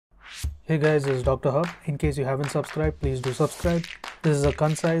Hey guys, this is Dr. Hub. In case you haven't subscribed, please do subscribe. This is a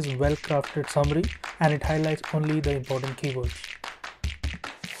concise, well-crafted summary and it highlights only the important keywords.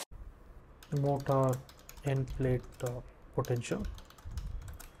 Motor end plate potential.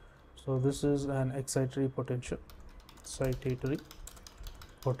 So this is an excitatory potential,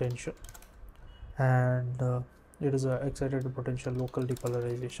 and it is an excitatory potential local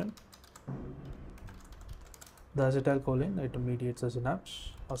depolarization. The acetylcholine, it mediates the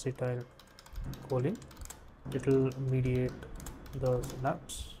synapse. Acetylcholine, it will mediate the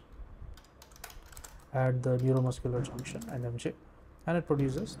synapse at the neuromuscular junction NMJ, and it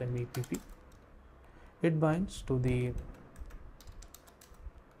produces MEPP. It binds to the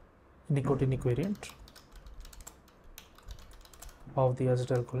nicotinic variant of the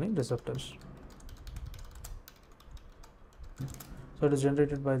acetylcholine receptors. So it is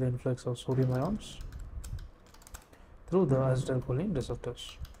generated by the influx of sodium ions through the acetylcholine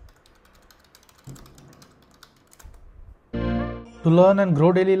receptors. To learn and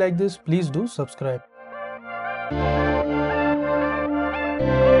grow daily like this, please do subscribe.